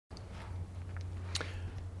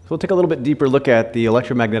we'll take a little bit deeper look at the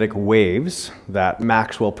electromagnetic waves that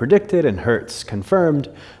Maxwell predicted and Hertz confirmed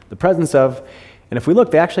the presence of. And if we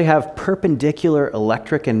look, they actually have perpendicular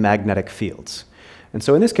electric and magnetic fields. And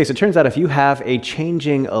so in this case, it turns out if you have a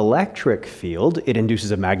changing electric field, it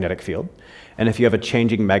induces a magnetic field. And if you have a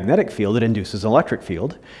changing magnetic field, it induces an electric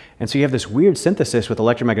field. And so you have this weird synthesis with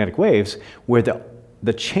electromagnetic waves where the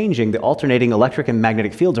alternating electric and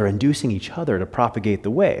magnetic fields are inducing each other to propagate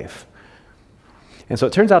the wave. And so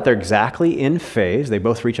it turns out they're exactly in phase. They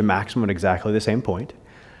both reach a maximum at exactly the same point.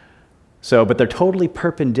 But they're totally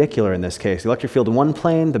perpendicular in this case. The electric field in one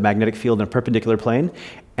plane, the magnetic field in a perpendicular plane,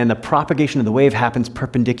 and the propagation of the wave happens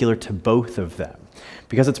perpendicular to both of them.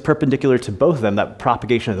 Because it's perpendicular to both of them, that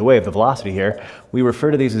propagation of the wave, the velocity here, we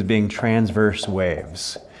refer to these as being transverse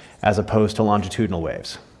waves, as opposed to longitudinal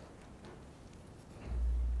waves.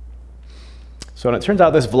 So when it turns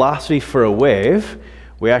out this velocity for a wave,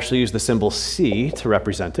 we actually use the symbol c to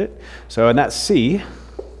represent it. So in that c,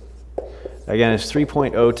 again, it's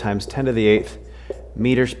 3.0 times 10 to the 8th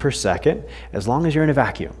meters per second, as long as you're in a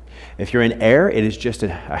vacuum. If you're in air, it is just a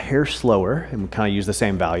hair slower, and we kind of use the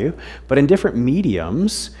same value. But in different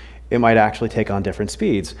mediums, it might actually take on different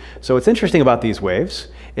speeds. So what's interesting about these waves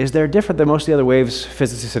is they're different than most of the other waves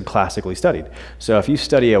physicists had classically studied. So if you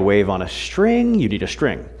study a wave on a string, you need a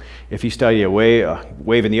string. If you study a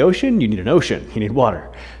wave in the ocean, you need an ocean. You need water.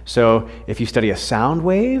 So if you study a sound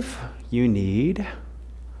wave, you need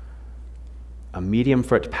a medium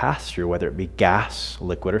for it to pass through, whether it be gas,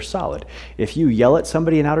 liquid, or solid. If you yell at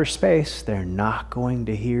somebody in outer space, they're not going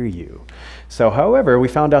to hear you. So, however, we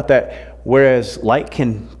found out that whereas light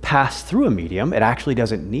can pass through a medium, it actually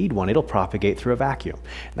doesn't need one. It'll propagate through a vacuum.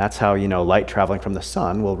 And that's how, light traveling from the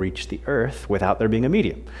sun will reach the Earth without there being a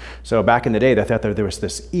medium. So back in the day, they thought there was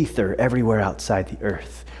this ether everywhere outside the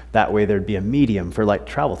Earth. That way there'd be a medium for light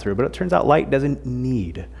to travel through. But it turns out light doesn't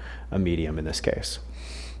need a medium in this case.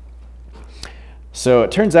 So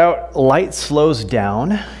it turns out light slows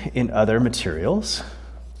down in other materials.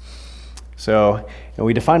 So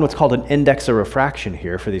we define what's called an index of refraction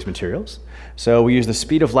here for these materials. So we use the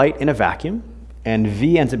speed of light in a vacuum, and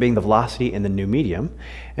v ends up being the velocity in the new medium.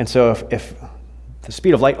 And so if the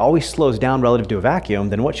speed of light always slows down relative to a vacuum,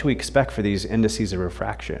 then what should we expect for these indices of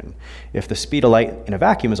refraction? If the speed of light in a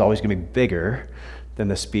vacuum is always going to be bigger than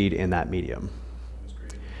the speed in that medium.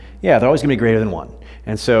 Yeah, they're always going to be greater than 1.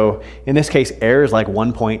 And so in this case, air is like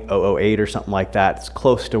 1.008 or something like that. It's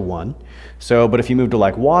close to 1. But if you move to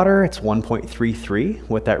like water, it's 1.33.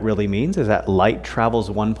 What that really means is that light travels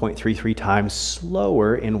 1.33 times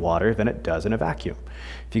slower in water than it does in a vacuum.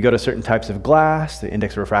 If you go to certain types of glass, the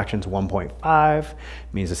index of refraction is 1.5. It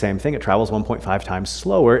means the same thing. It travels 1.5 times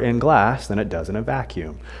slower in glass than it does in a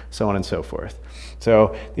vacuum, so on and so forth.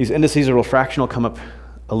 So these indices of refraction will come up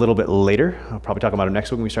a little bit later. I'll probably talk about it next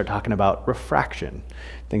week when we start talking about refraction,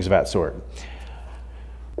 things of that sort.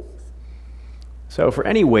 So for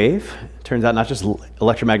any wave, it turns out not just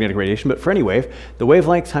electromagnetic radiation, but for any wave, the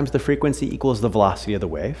wavelength times the frequency equals the velocity of the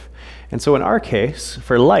wave. And so in our case,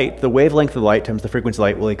 for light, the wavelength of light times the frequency of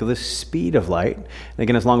light will equal the speed of light. And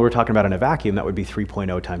again, as long as we're talking about in a vacuum, that would be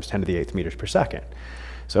 3.0 times 10 to the 8th meters per second.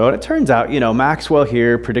 So it turns out, Maxwell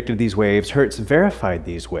here predicted these waves, Hertz verified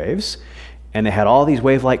these waves, and they had all these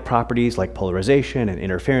wave-like properties like polarization and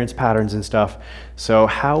interference patterns and stuff. So,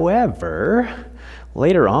 however,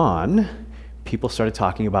 later on, people started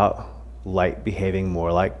talking about light behaving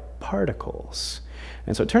more like particles.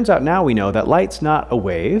 And so it turns out now we know that light's not a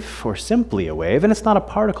wave, or simply a wave, and it's not a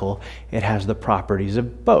particle. It has the properties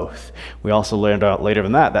of both. We also learned out later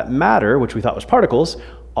than that matter, which we thought was particles,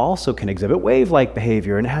 also can exhibit wave-like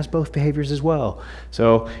behavior, and it has both behaviors as well.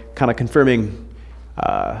 So kind of confirming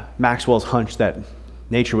Maxwell's hunch that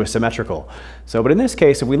nature was symmetrical. But in this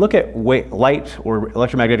case, if we look at light or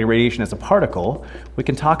electromagnetic radiation as a particle, we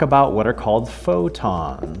can talk about what are called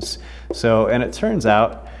photons. And it turns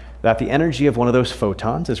out that the energy of one of those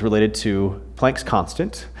photons is related to Planck's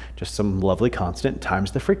constant, just some lovely constant,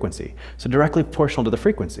 times the frequency. So directly proportional to the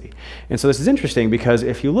frequency. And so this is interesting because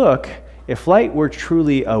if you look, if light were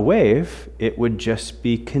truly a wave, it would just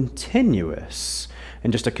be continuous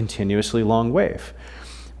and just a continuously long wave.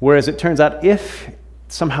 Whereas it turns out if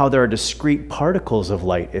somehow there are discrete particles of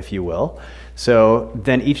light, if you will, so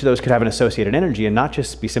then each of those could have an associated energy and not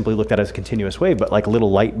just be simply looked at as a continuous wave, but like little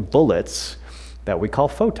light bullets that we call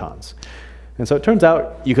photons. And so it turns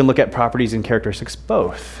out you can look at properties and characteristics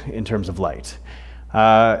both in terms of light.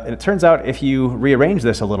 And it turns out if you rearrange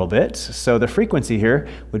this a little bit, so the frequency here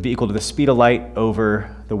would be equal to the speed of light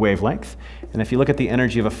over the wavelength. And if you look at the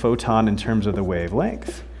energy of a photon in terms of the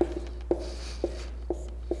wavelength,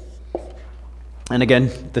 And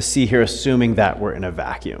again, the C here assuming that we're in a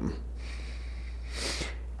vacuum.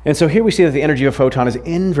 And so here we see that the energy of a photon is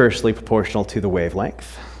inversely proportional to the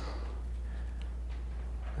wavelength.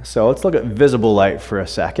 So let's look at visible light for a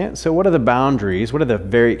second. So what are the boundaries? What are the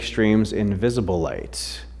very extremes in visible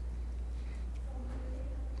light?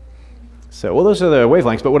 So, well, those are the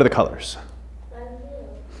wavelengths, but what are the colors?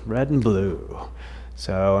 Red and blue.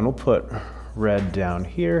 So, and we'll put red down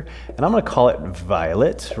here. And I'm going to call it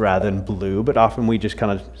violet rather than blue, but often we just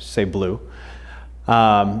kind of say blue.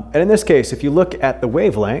 And in this case, if you look at the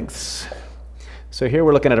wavelengths, so here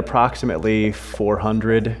we're looking at approximately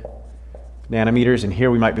 400 nanometers, and here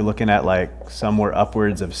we might be looking at like somewhere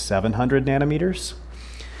upwards of 700 nanometers.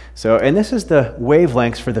 So, and this is the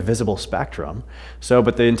wavelengths for the visible spectrum. So,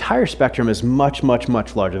 but the entire spectrum is much, much,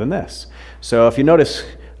 much larger than this. So if you notice,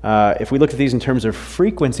 if we look at these in terms of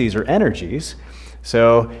frequencies or energies,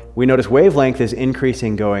 so we notice wavelength is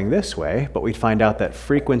increasing going this way, but we find out that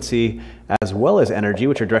frequency as well as energy,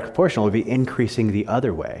 which are direct proportional, would be increasing the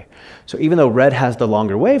other way. So even though red has the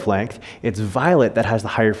longer wavelength, it's violet that has the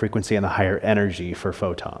higher frequency and the higher energy for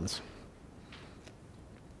photons.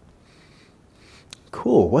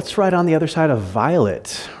 Cool. What's right on the other side of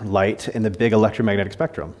violet light in the big electromagnetic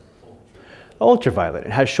spectrum? Ultraviolet.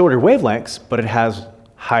 It has shorter wavelengths, but it has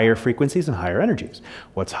higher frequencies and higher energies.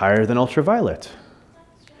 What's higher than ultraviolet?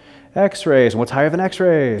 X-rays. And what's higher than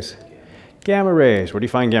X-rays? Gamma rays. Where do you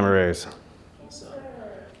find gamma rays?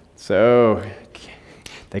 So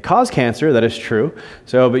they cause cancer, that is true.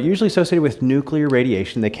 So, but usually associated with nuclear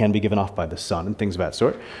radiation, they can be given off by the sun and things of that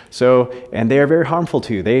sort. So, and they are very harmful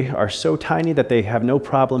too. They are so tiny that they have no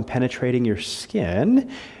problem penetrating your skin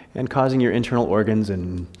and causing your internal organs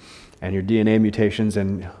and your DNA mutations,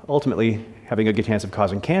 and ultimately having a good chance of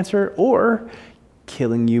causing cancer or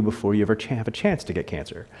killing you before you ever have a chance to get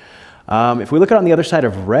cancer. If we look at on the other side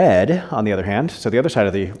of red, on the other hand, so the other side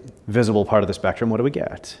of the visible part of the spectrum, what do we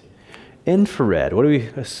get? Infrared. What do we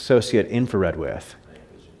associate infrared with?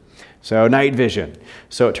 So night vision.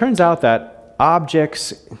 So it turns out that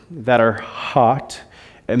objects that are hot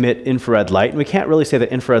emit infrared light, and we can't really say that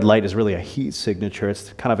infrared light is really a heat signature.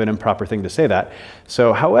 It's kind of an improper thing to say that.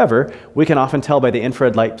 So however, we can often tell by the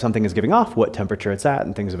infrared light something is giving off what temperature it's at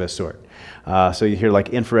and things of this sort. So you hear like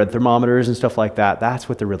infrared thermometers and stuff like that. That's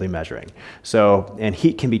what they're really measuring. So, and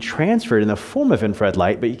heat can be transferred in the form of infrared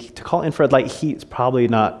light, but to call infrared light heat is probably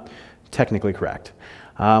not technically correct.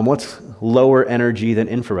 What's lower energy than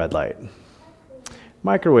infrared light?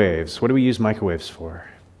 Microwaves. What do we use microwaves for?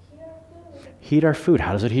 Heat our food.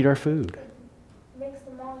 How does it heat our food? It makes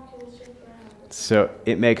the molecules shake around. So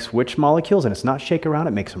it makes which molecules? And it's not shake around,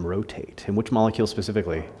 it makes them rotate. And which molecules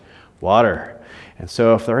specifically? Water. And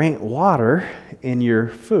so if there ain't water in your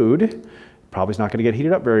food, probably is not going to get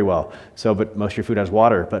heated up very well. So, but most of your food has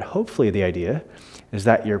water. But hopefully the idea is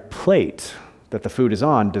that your plate that the food is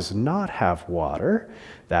on does not have water.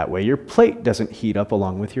 That way your plate doesn't heat up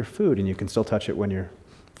along with your food, and you can still touch it when your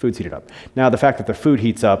food's heated up. Now, the fact that the food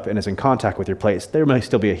heats up and is in contact with your plates, there may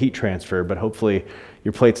still be a heat transfer, but hopefully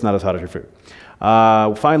your plate's not as hot as your food.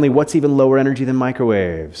 Finally, what's even lower energy than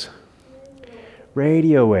microwaves?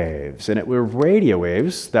 Radio waves. And it were radio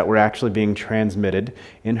waves that were actually being transmitted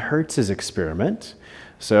in Hertz's experiment.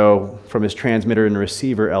 So from his transmitter and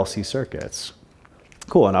receiver LC circuits.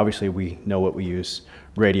 Cool, and obviously we know what we use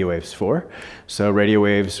radio waves for. So radio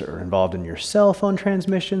waves are involved in your cell phone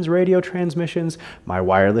transmissions, radio transmissions, my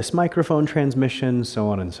wireless microphone transmissions, so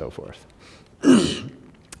on and so forth.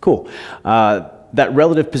 Cool. That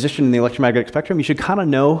relative position in the electromagnetic spectrum, you should kind of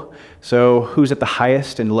know, so who's at the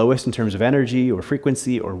highest and lowest in terms of energy or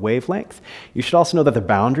frequency or wavelength. You should also know that the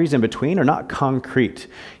boundaries in between are not concrete.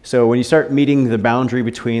 So when you start meeting the boundary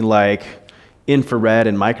between like infrared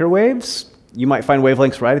and microwaves, you might find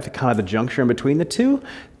wavelengths right at the kind of the juncture in between the two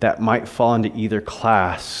that might fall into either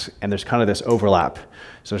class, and there's kind of this overlap.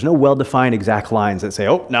 So there's no well-defined exact lines that say,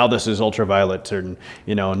 oh, now this is ultraviolet, or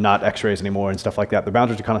not X-rays anymore and stuff like that. The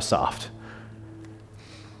boundaries are kind of soft.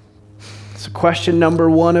 So question number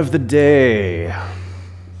 1 of the day.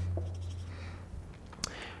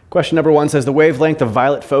 Question number 1 says the wavelength of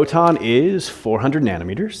violet photon is 400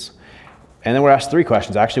 nanometers. And then we're asked 3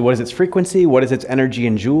 questions. Actually, what is its frequency? What is its energy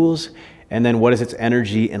in joules? And then what is its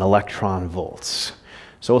energy in electron volts?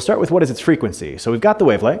 So we'll start with what is its frequency. So we've got the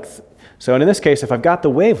wavelength. So in this case, if I've got the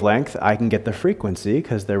wavelength, I can get the frequency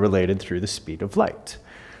because they're related through the speed of light.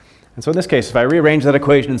 And so in this case, if I rearrange that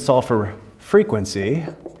equation and solve for frequency,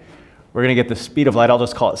 we're going to get the speed of light, I'll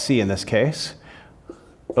just call it c in this case,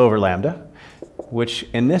 over lambda, which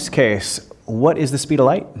in this case, what is the speed of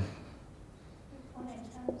light?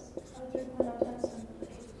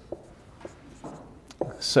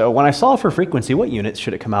 So when I solve for frequency, what units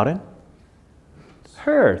should it come out in?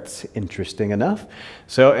 Hertz. Interesting enough.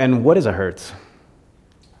 So, and what is a hertz?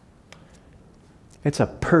 It's a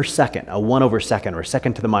per second, a 1 over second, or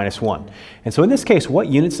second to the minus 1. And so in this case, what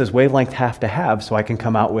units does wavelength have to have so I can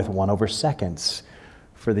come out with 1 over seconds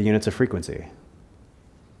for the units of frequency?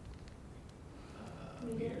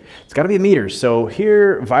 It's got to be meters. So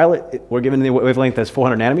here, violet, we're given the wavelength as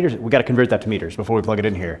 400 nanometers. We've got to convert that to meters before we plug it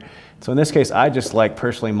in here. So in this case, I just like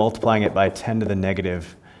personally multiplying it by 10 to the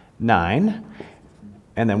negative 9,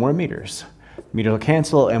 and then we're meters. Meters will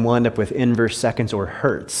cancel, and we'll end up with inverse seconds or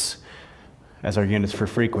hertz as our units for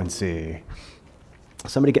frequency.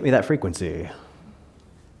 Somebody get me that frequency.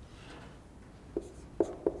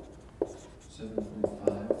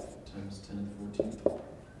 7.5 times 10 to the 14th.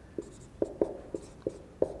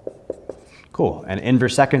 Cool, and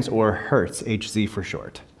inverse seconds or hertz, HZ for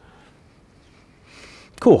short.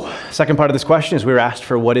 Cool, second part of this question is we were asked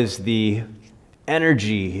for what is the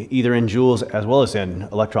energy, either in joules as well as in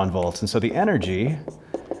electron volts. And so the energy,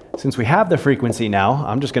 since we have the frequency now,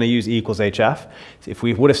 I'm just going to use E equals HF. If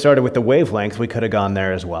we would have started with the wavelength, we could have gone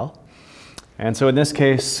there as well. And so in this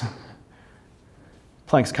case,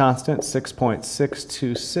 Planck's constant,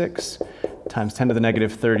 6.626 times 10 to the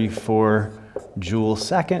negative 34 joule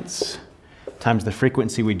seconds, times the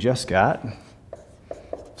frequency we just got,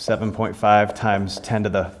 7.5 times 10 to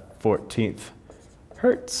the 14th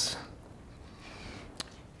hertz.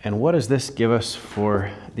 And what does this give us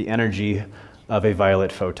for the energy of a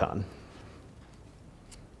violet photon?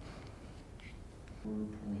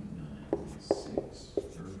 4.96 or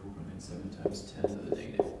 4.97 times 10 to the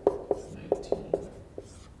negative 19.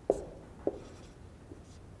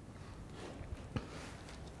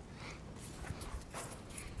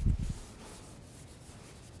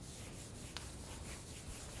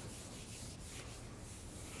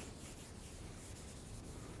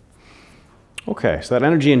 Okay, so that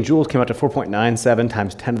energy in joules came out to 4.97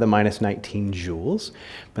 times 10 to the minus 19 joules.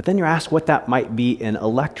 But then you're asked what that might be in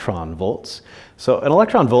electron volts. So an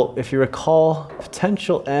electron volt, if you recall,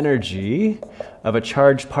 potential energy of a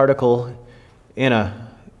charged particle in a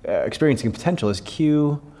experiencing potential is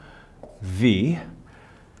QV.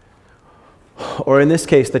 Or in this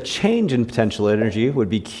case, the change in potential energy would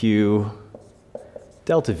be Q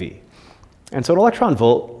delta V. And so an electron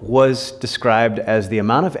volt was described as the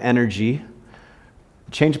amount of energy,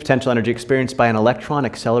 change of potential energy experienced by an electron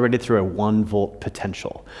accelerated through a 1 volt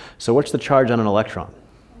potential. So what's the charge on an electron?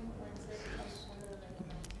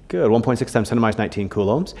 Good, 1.6 times 10 to the minus 19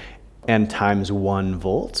 coulombs, and times 1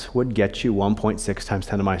 volt would get you 1.6 times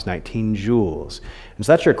 10 to the minus 19 joules. And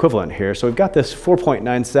so that's your equivalent here. So we've got this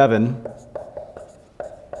 4.97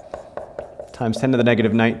 times 10 to the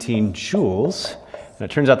negative 19 joules, and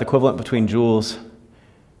it turns out the equivalent between joules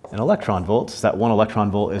and electron volts, that 1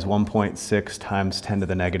 electron volt is 1.6 times 10 to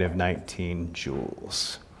the negative 19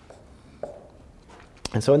 joules.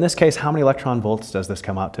 And so in this case, how many electron volts does this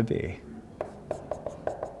come out to be?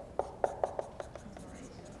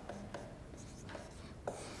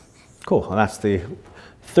 Cool, and that's the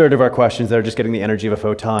third of our questions that are just getting the energy of a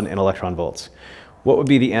photon in electron volts. What would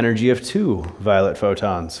be the energy of 2 violet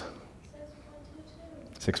photons?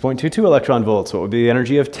 6.22 electron volts. What would be the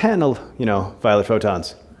energy of 10, violet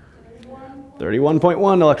photons?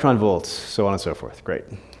 31.1 electron volts, so on and so forth. Great.